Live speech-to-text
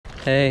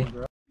Hey.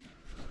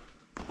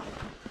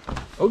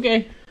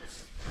 Okay.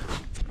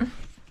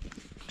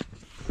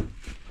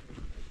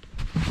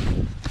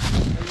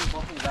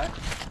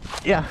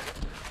 Yeah.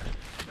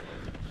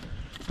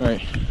 All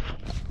right. I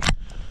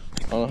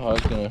don't know how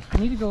it's gonna. I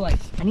need to go like.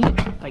 I need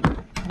to like. I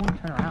want to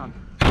turn around.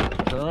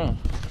 Turn around.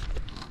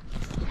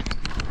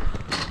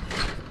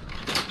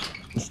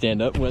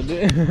 Stand up with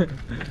it.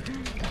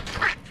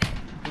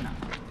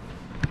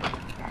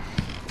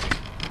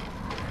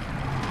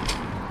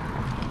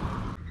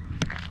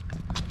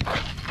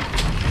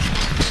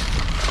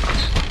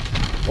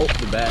 Oh,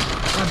 the bat.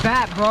 My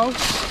bat, bro.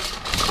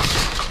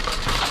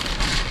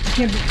 I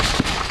can't be.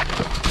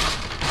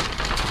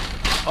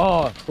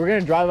 Oh, we're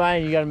gonna drive by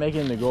and you gotta make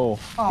it in the goal.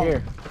 Oh.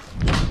 Here.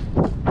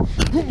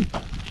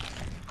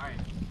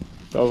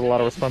 That was a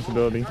lot of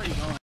responsibility.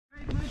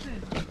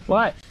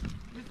 What?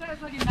 This is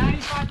like a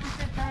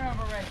 95%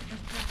 turnover rate.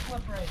 Just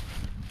flip rate.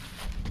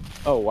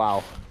 Oh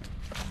wow.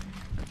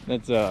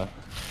 That's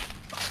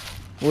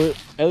we're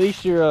at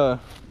least you're at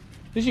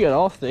least you got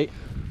Allstate.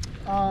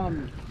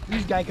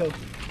 Use Geico.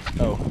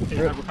 Oh. Hey,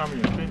 have a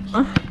comment on pinch.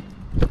 Huh?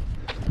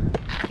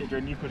 Hey,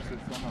 Jordan, you push this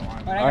on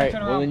that line. Alright,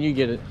 well then you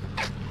get it.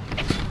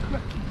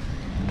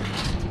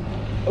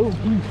 Oh,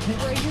 can you hit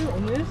right here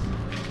on this?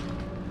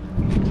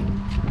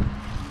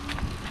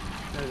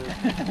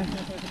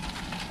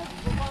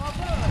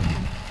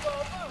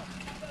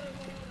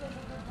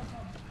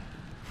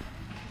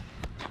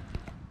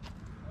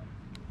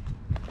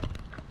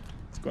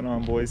 What's going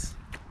on, boys?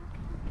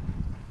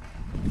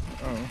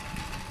 Oh.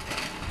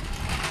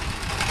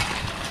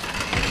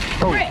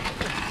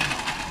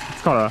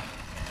 It's called a,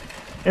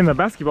 in the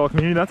basketball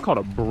community, that's called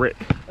a brick.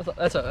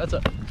 That's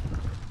a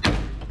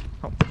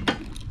Oh.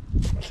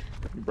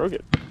 You broke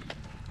it.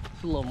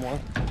 a little more.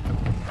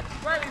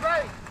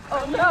 Right.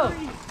 Oh no!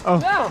 Oh.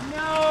 No!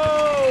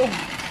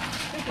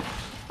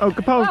 Oh,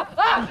 Capone.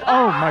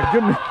 Oh my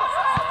goodness.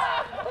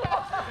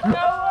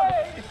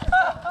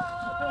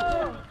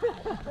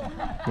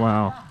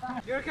 Wow.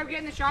 You wanna come get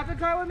in the shopping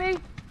cart with me? No.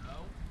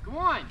 Come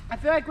on. I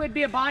feel like it would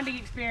be a bonding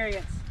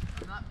experience.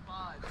 Not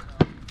 5.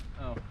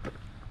 Oh.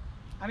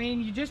 I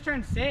mean, you just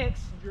turned 6.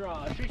 You're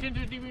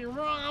 600 dB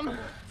ROM.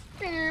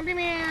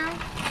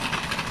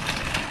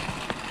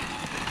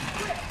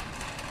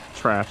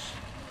 Trash.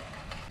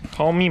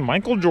 Call me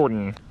Michael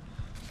Jordan.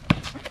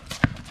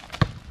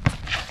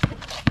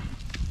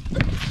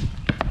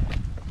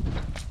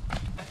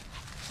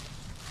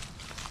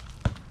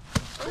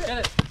 Get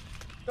it.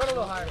 Go a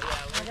little higher. I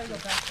gotta go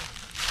faster.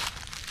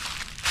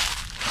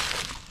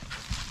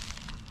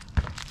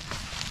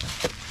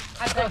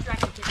 I bet I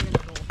can kick it in the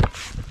goal.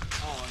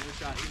 Oh, no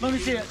shot. Let me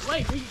see it.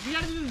 Wait, you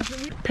gotta do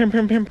this. Pim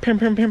pim pim pim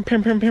pim pim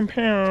pim pim pim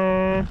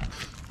pim.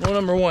 Rule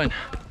number 1.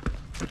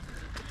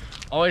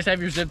 Always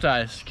have your zip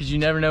ties, because you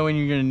never know when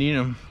you're gonna need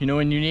them. You know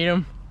when you need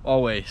them?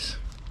 Always.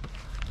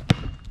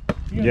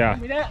 Yeah.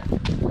 Give me that.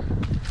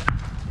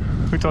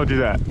 Who told you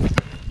that?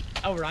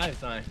 Albert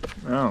Einstein.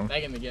 Oh.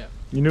 Back in the gap.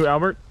 You knew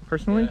Albert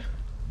personally? Yeah.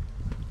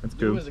 That's He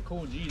good. was a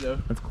cool G though.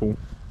 That's cool.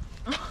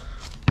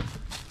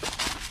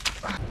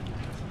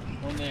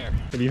 On there.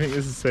 Do you think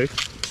this is safe?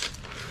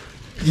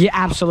 Yeah,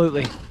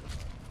 absolutely.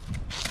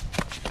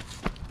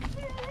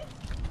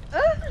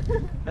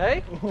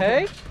 Hey?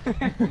 Hey?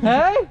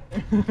 Hey?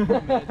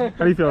 How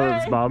do you feel about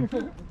this, Bob?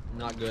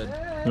 Not good.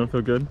 You don't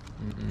feel good?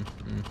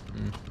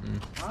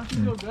 I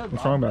feel good,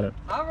 What's wrong about it?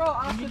 I roll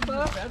opposite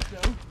side.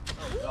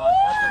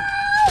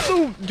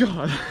 Oh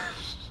God.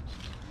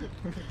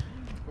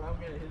 Bro, I'm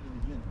gonna hit it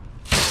again.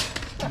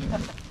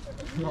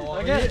 Oh,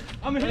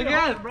 I'm gonna hit it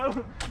again, bro.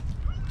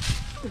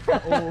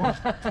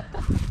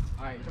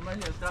 Alright,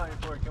 somebody's gonna stop me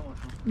before it comes.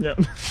 Yep.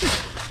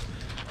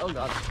 Oh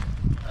god.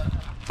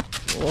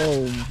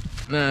 Whoa.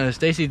 Nah,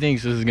 Stacy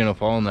thinks this is gonna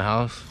fall in the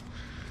house.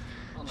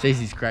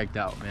 Stacy's cracked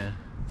out, man.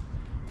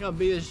 You know how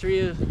big this tree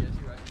is?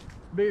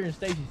 Bigger than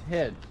Stacy's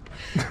head.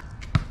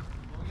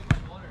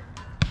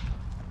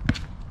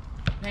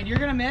 Man, you're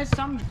gonna miss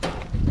something.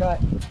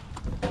 Cut.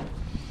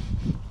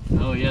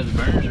 Oh yeah, the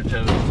burners are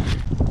toast.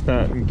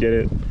 Get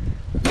it.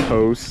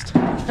 Toast.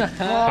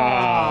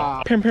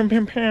 Ah. Pim pim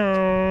pim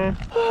pim.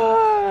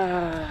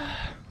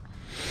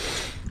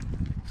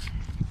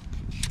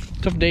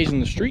 Tough days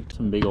in the street.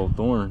 Some big old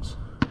thorns.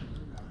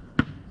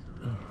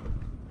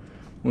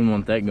 Wouldn't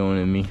want that going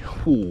in me.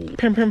 Ooh.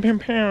 Pim pim pim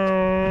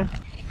pim.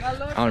 I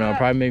don't know,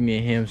 probably make me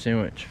a ham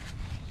sandwich.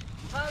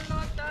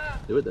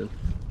 Do it then.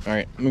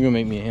 Alright, I'm gonna go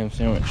make me a ham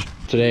sandwich.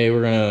 Today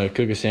we're gonna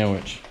cook a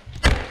sandwich.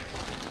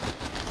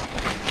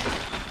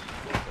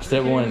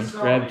 Step 1,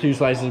 grab 2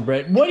 slices of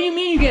bread. What do you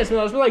mean you can't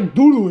smell it? It smells like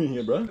doo-doo in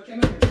here, bro.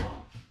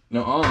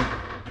 No,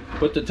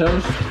 put the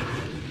toast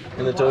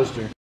in the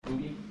toaster.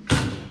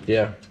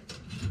 Yeah.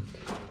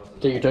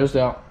 Take your toast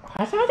out.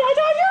 Can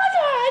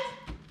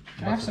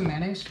I have some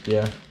mayonnaise?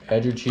 Yeah.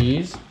 Add your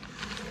cheese.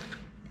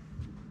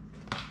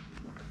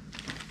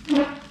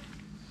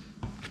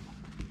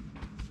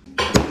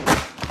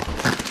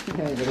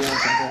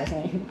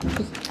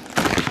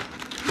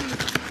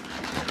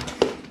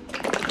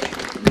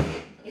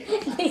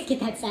 get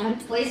that sound.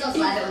 Please don't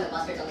slap it when the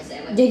mustard's on the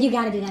sandwich. Dude, you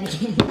gotta do that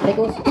again.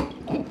 Pickles?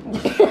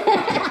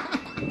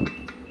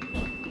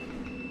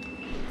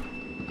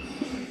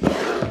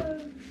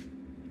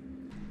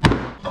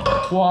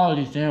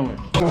 Quality sandwich.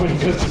 Going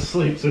just to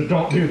sleep, so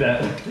don't do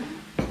that. Hit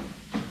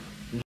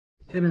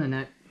him in the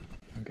neck.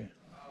 Okay.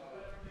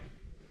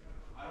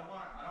 I don't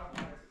want it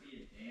to be a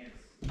dance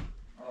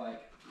or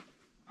like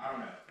I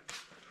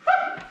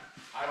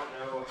don't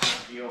know how to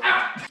feel.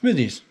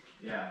 Smoothies.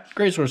 Yeah.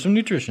 Great source of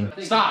nutrition.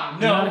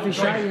 Stop! Not if you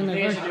shot you in the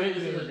first.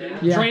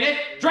 Yeah. Drain it!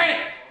 Drain it!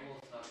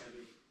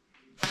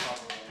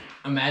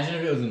 Imagine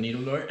if it was a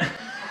needle dart.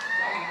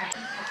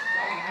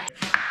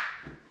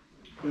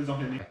 Please don't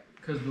hit me.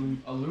 Because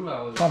a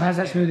luau is. Bob has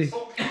that smoothie.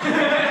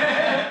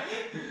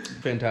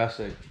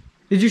 Fantastic.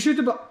 Did you shoot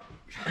the ball?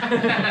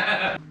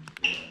 Oh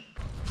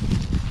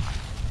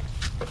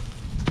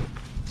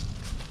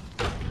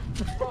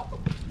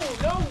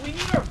no, we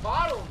need our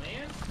bottle,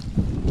 man.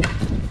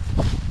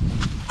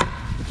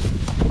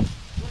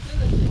 What's in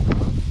this thing,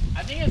 Bob?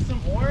 I think it's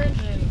some orange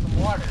and some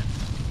water.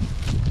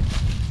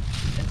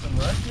 And some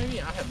rush,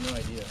 maybe? I have no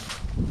idea.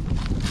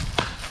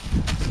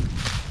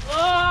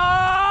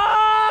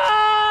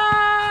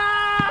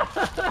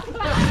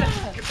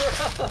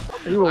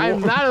 I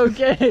am not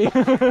okay.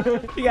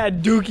 He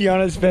got dookie on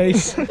his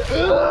face.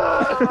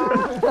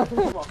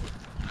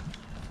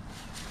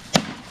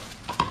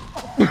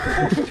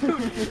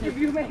 If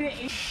you made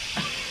it.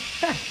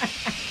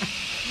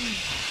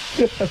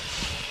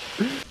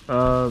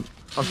 On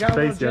got a your face, little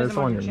yeah, it's jism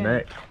on on your your chin.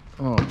 neck.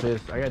 Oh, I'm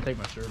pissed. I gotta take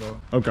my shirt off.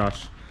 Oh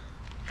gosh.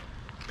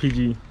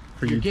 PG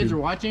for Your YouTube. kids are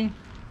watching?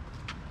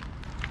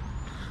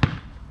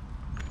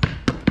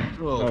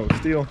 Oh,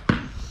 steal.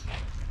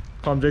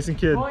 Call him Jason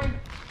Kidd.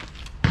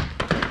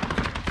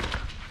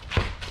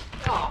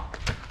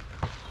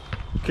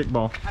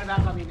 Kickball. How about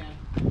on me, man?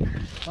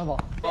 My ball.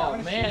 Oh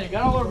man, it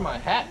got all over my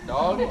hat,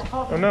 dog.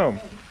 Oh no.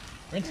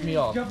 Rinse me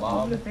off, Jump over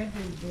Bob. the fence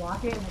and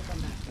block it and we'll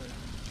come back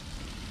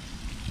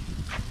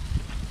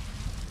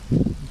to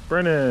it.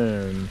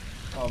 Brennan.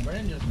 Oh,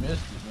 Brandon just missed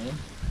it, man.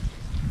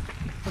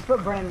 Let's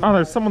put Brandon. Oh,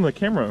 there's someone on the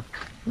camera.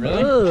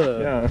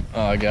 Really? Yeah.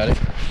 Oh, I got it.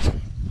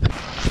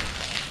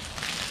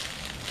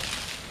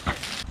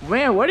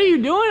 Man, what are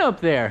you doing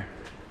up there?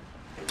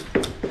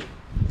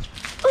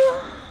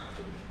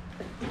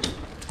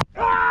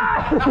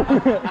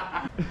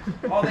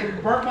 Oh, they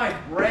burnt my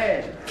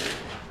bread.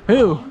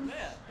 Who?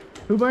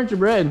 Who burnt your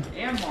bread?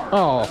 Amar.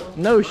 Oh,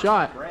 no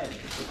shot.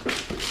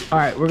 All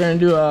right, we're gonna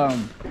do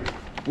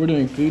we're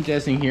doing food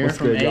testing here What's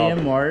from good, y'all?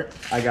 AM Mart.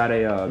 I got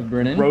a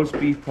Brennan? roast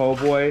beef po'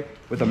 boy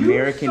with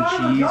American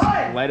son of a cheese,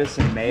 gun! lettuce,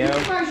 and mayo.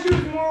 My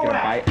shoes more Get a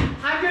wet. bite.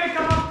 I'm gonna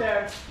come up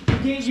there.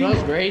 and get you.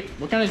 Smells great.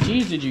 What kind of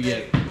cheese did you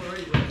get?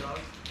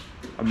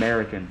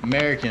 American.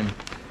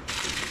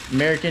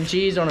 American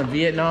cheese on a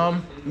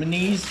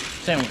Vietnamese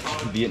sandwich.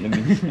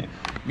 Vietnamese.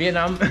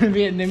 No,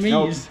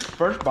 Vietnamese.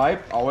 first bite,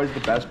 always the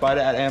best bite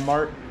at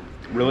Amart.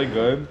 Really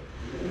good.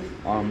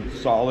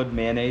 Solid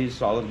mayonnaise,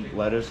 solid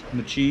lettuce, and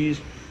the cheese.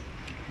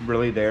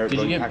 Really there. Did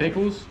you really get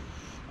pickles?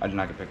 I did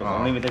not get pickles. I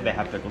don't even think they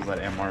have pickles at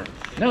Amart.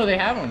 No, they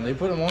have them. They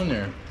put them on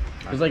there.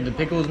 It's like the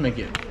pickles make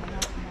it.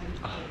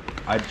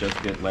 I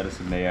just get lettuce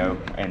and mayo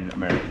and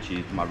American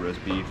cheese for my roast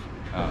beef.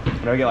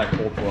 But I get like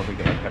whole pork, I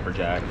get like pepper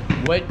jack.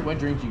 What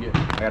drink you get?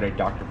 I got a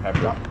Dr.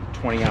 Pepper,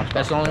 20 ounce.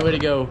 That's the only way to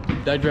go.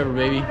 Dutch Pepper,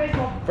 baby.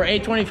 For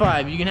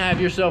 $8.25, you can have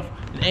yourself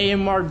an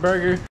AM Mart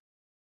burger,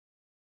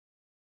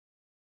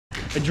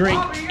 a drink,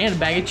 and a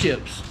bag of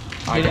chips.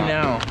 Get it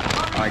now.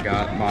 I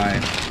got my,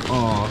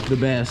 Oh, the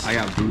best. I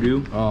got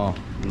Voodoo. Oh,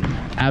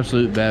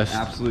 absolute best.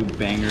 Absolute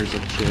bangers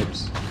of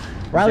chips.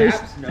 Riley's,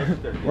 Zapp's knows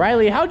that they're good.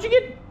 Riley, how'd you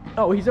get?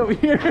 Oh, he's over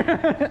here.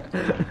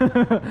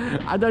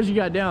 I thought you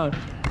got down.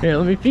 Here,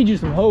 let me feed you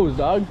some hose,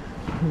 dog.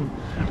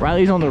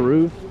 Riley's on the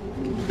roof.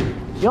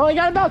 You only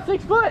got about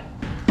 6 foot.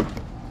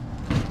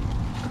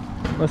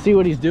 Let's see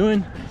what he's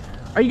doing.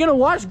 Are you gonna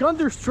wash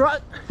Gunther's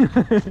truck?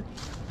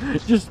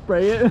 Just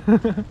spray it.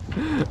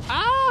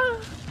 Ah!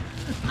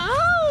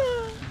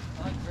 Ah!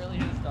 Really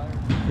hit a start.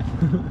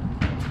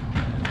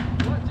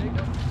 What,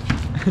 Jacob?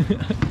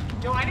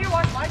 Yo, I need to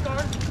wash my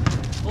car.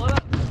 Pull it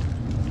up. I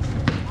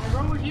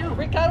run with you.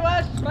 Quick car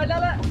wash,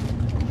 $5.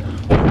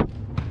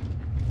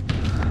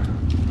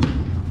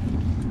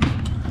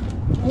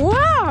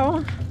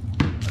 Wow!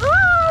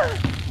 Ah!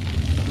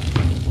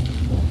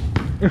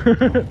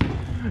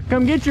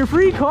 Come get your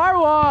free car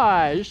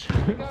wash.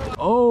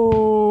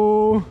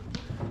 Oh.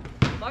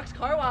 Bucks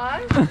car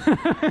wash.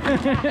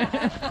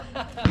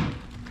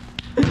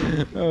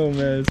 Oh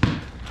man.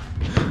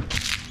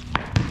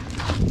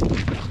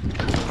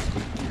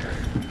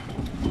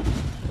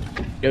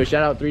 Yo,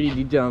 shout out 3D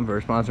Detailing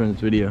for sponsoring this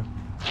video.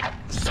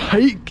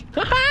 Psych!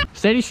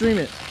 Steady stream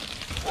it.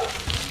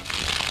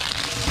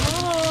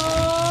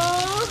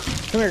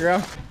 Come here,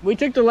 girl. We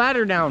took the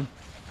ladder down.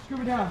 Scoop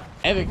it down.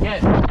 Evan,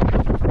 get.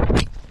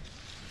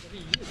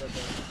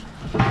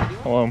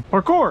 Hold on.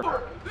 Parkour!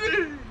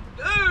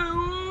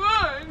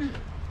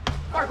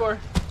 Parkour.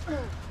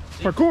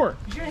 Parkour!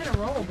 You should hit a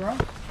roll, bro.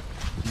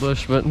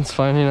 Bush, but it's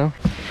fine, you know.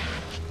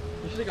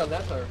 music on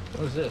that tire.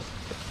 What is this?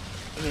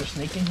 Is there a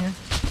snake in here?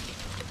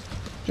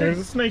 There's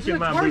a snake This in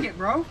is a my boot. target,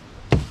 bro.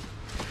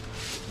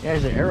 Yeah,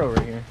 there's an arrow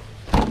right here.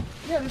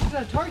 Yeah, this is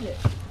a target.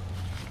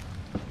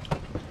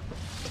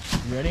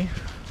 You ready?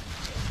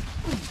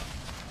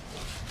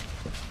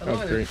 I know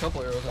That's there's great. a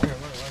couple arrows out here.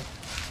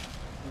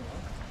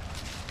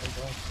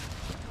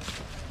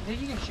 You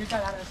think you can shoot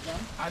that out of this gun?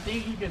 I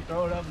think you can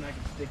throw it up and I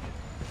can stick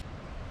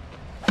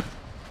it.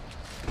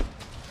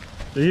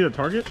 Did you hit a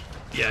target?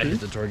 Yeah, I hit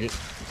the target.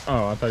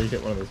 Oh, I thought you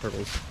hit one of those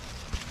circles.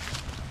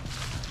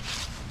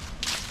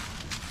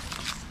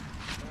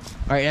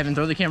 All right, Evan,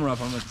 throw the camera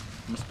up. I'm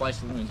gonna splice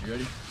the wounds. You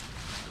ready?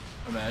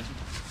 Imagine.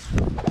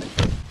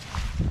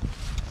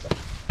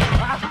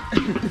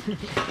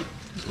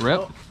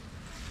 Rip.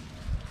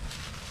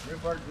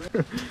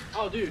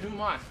 Oh, dude, who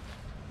am I?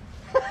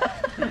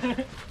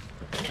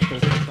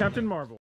 Captain Marvel.